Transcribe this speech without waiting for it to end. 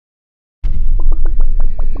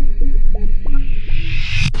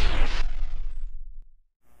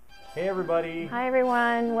Hey everybody! Hi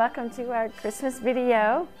everyone, welcome to our Christmas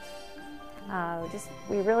video.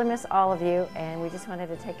 We really miss all of you, and we just wanted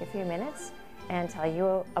to take a few minutes and tell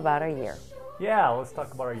you about our year. Yeah, let's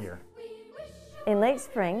talk about our year. In late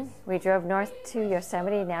spring, we drove north to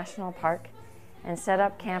Yosemite National Park and set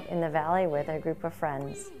up camp in the valley with a group of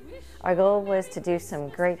friends. Our goal was to do some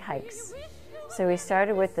great hikes. So we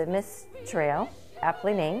started with the Mist Trail,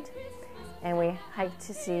 aptly named, and we hiked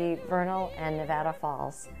to see Vernal and Nevada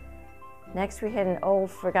Falls. Next, we hit an old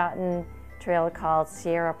forgotten trail called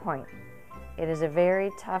Sierra Point. It is a very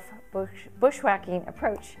tough bushwhacking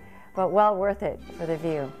approach, but well worth it for the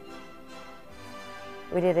view.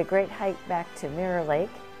 We did a great hike back to Mirror Lake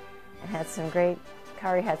and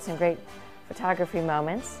Kari had some great photography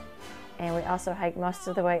moments. And we also hiked most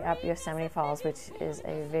of the way up Yosemite Falls, which is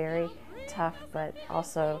a very tough but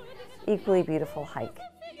also equally beautiful hike.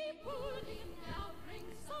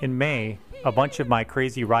 In May, a bunch of my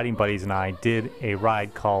crazy riding buddies and I did a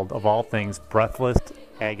ride called, of all things, Breathless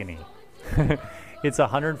Agony. It's a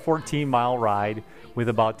 114-mile ride with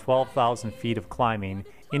about 12,000 feet of climbing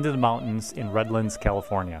into the mountains in Redlands,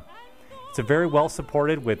 California. It's a very well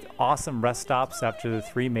supported with awesome rest stops after the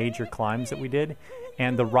 3 major climbs that we did,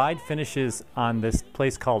 and the ride finishes on this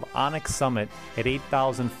place called Onyx Summit at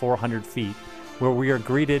 8,400 feet, where we are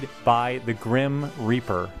greeted by the Grim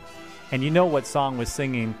Reaper. And you know what song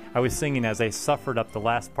I was singing as I suffered up the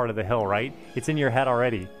last part of the hill, right? It's in your head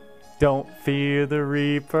already. Don't fear the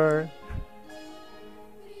Reaper.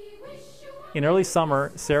 In early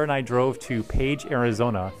summer, Sarah and I drove to Page,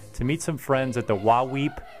 Arizona to meet some friends at the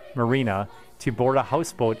Waweep Marina to board a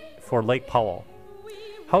houseboat for Lake Powell.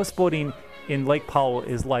 Houseboating in Lake Powell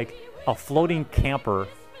is like a floating camper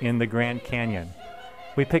in the Grand Canyon.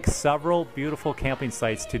 We picked several beautiful camping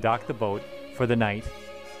sites to dock the boat for the night.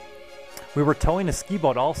 We were towing a ski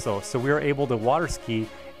boat also, so we were able to water ski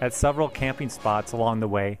at several camping spots along the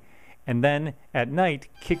way, and then at night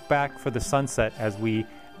kick back for the sunset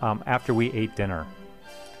after we ate dinner.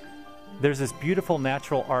 There's this beautiful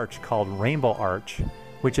natural arch called Rainbow Arch,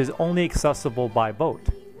 which is only accessible by boat.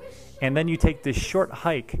 And then you take this short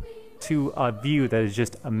hike to a view that is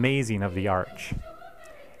just amazing of the arch.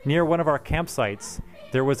 Near one of our campsites,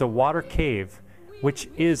 there was a water cave, which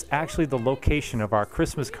is actually the location of our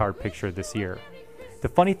Christmas card picture this year. The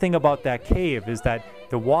funny thing about that cave is that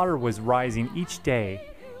the water was rising each day,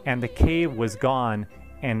 and the cave was gone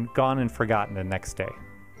and forgotten the next day.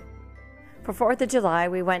 For 4th of July,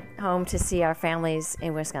 we went home to see our families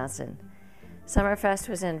in Wisconsin. Summerfest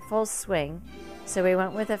was in full swing, so we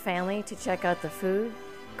went with the family to check out the food,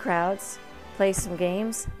 crowds, play some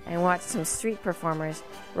games, and watch some street performers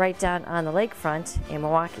right down on the lakefront in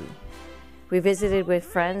Milwaukee. We visited with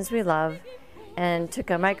friends we love and took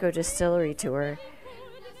a micro distillery tour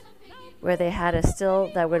where they had a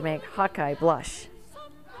still that would make Hawkeye blush.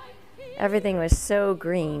 Everything was so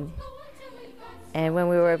green, and when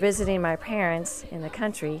we were visiting my parents in the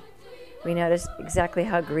country, we noticed exactly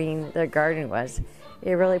how green their garden was.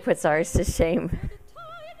 It really puts ours to shame.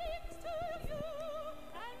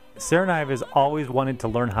 Sarah and I have always wanted to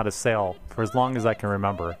learn how to sail for as long as I can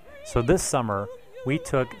remember. So this summer, we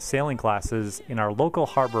took sailing classes in our local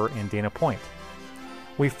harbor in Dana Point.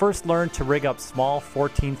 We first learned to rig up small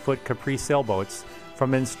 14-foot Capri sailboats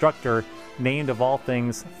from an instructor named, of all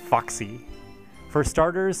things, Foxy. For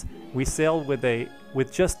starters, we sailed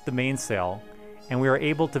with just the mainsail, and we were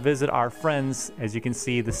able to visit our friends, as you can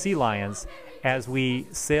see, the sea lions, as we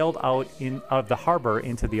sailed out of the harbor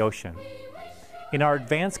into the ocean. In our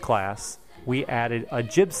advanced class, we added a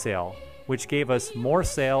jib sail, which gave us more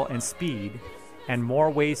sail and speed and more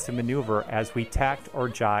ways to maneuver as we tacked or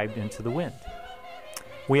jibed into the wind.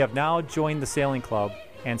 We have now joined the sailing club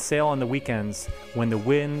and sail on the weekends when the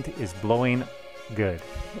wind is blowing good.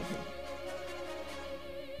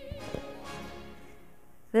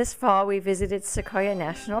 This fall, we visited Sequoia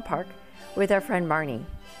National Park with our friend Marnie.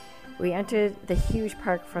 We entered the huge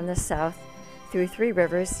park from the south through 3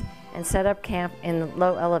 rivers and set up camp in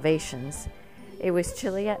low elevations. It was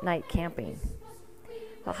chilly at night camping.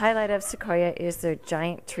 The highlight of Sequoia is their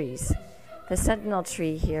giant trees. The sentinel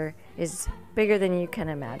tree here is bigger than you can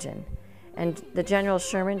imagine, and the General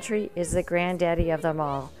Sherman tree is the granddaddy of them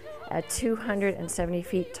all, at 270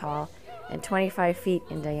 feet tall and 25 feet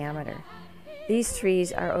in diameter. These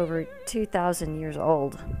trees are over 2,000 years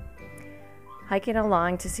old. Hiking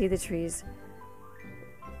along to see the trees,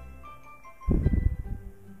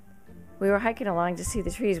 we were hiking along to see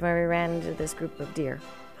the trees when we ran into this group of deer.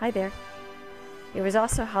 Hi there. It was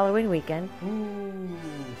also Halloween weekend,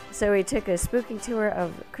 so we took a spooky tour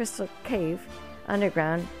of Crystal Cave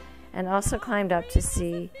underground and also climbed up to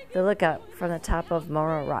see the lookout from the top of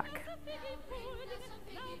Morro Rock.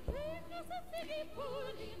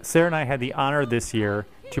 Sarah and I had the honor this year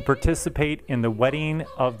to participate in the wedding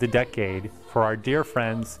of the decade for our dear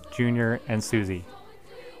friends, Junior and Susie.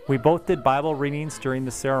 We both did Bible readings during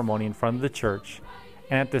the ceremony in front of the church,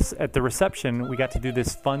 and at the reception, we got to do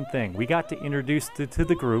this fun thing. We got to introduce to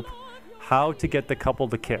the group how to get the couple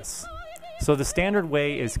to kiss. So the standard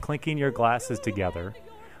way is clinking your glasses together,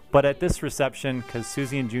 but at this reception, because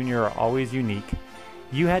Susie and Junior are always unique,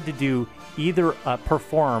 you had to do either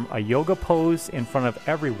perform a yoga pose in front of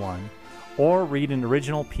everyone or read an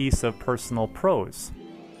original piece of personal prose.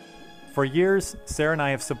 For years, Sarah and I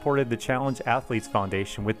have supported the Challenge Athletes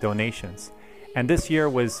Foundation with donations, and this year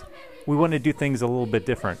we wanted to do things a little bit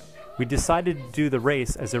different. We decided to do the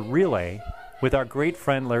race as a relay with our great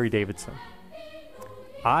friend Larry Davidson.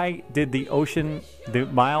 I did the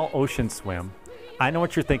mile ocean swim. I know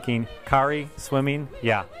what you're thinking, Kari, swimming?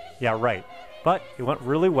 Yeah, right. But it went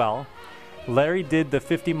really well. Larry did the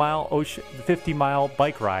 50-mile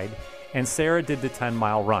bike ride, and Sarah did the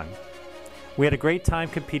 10-mile run. We had a great time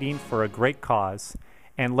competing for a great cause,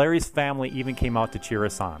 and Larry's family even came out to cheer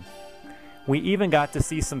us on. We even got to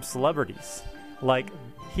see some celebrities, like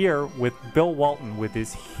here with Bill Walton with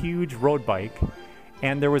his huge road bike,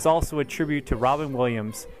 and there was also a tribute to Robin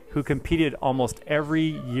Williams, who competed almost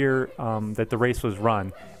every year that the race was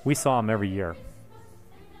run. We saw him every year.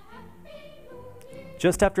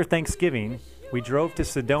 Just after Thanksgiving, we drove to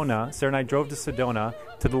Sedona. Sarah and I drove to Sedona,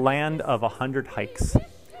 to the land of 100 hikes.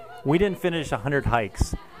 We didn't finish 100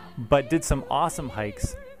 hikes, but did some awesome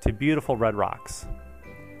hikes to beautiful red rocks.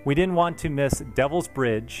 We didn't want to miss Devil's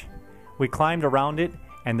Bridge. We climbed around it,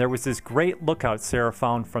 and there was this great lookout Sarah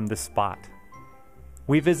found from this spot.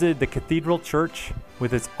 We visited the Cathedral Church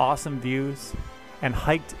with its awesome views and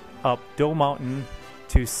hiked up Doe Mountain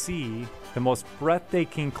to see the most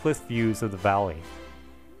breathtaking cliff views of the valley.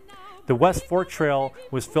 The West Fork Trail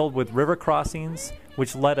was filled with river crossings,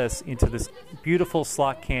 which led us into this beautiful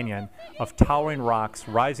slot canyon of towering rocks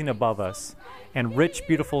rising above us and rich,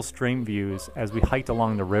 beautiful stream views as we hiked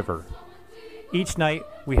along the river. Each night,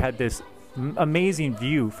 we had this amazing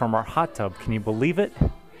view from our hot tub. Can you believe it?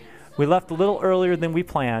 We left a little earlier than we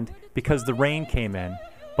planned because the rain came in,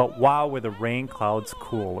 but wow, were the rain clouds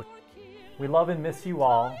cool. We love and miss you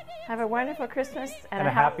all. Have a wonderful Christmas and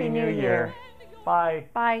a happy New Year. Bye.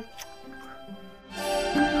 Bye.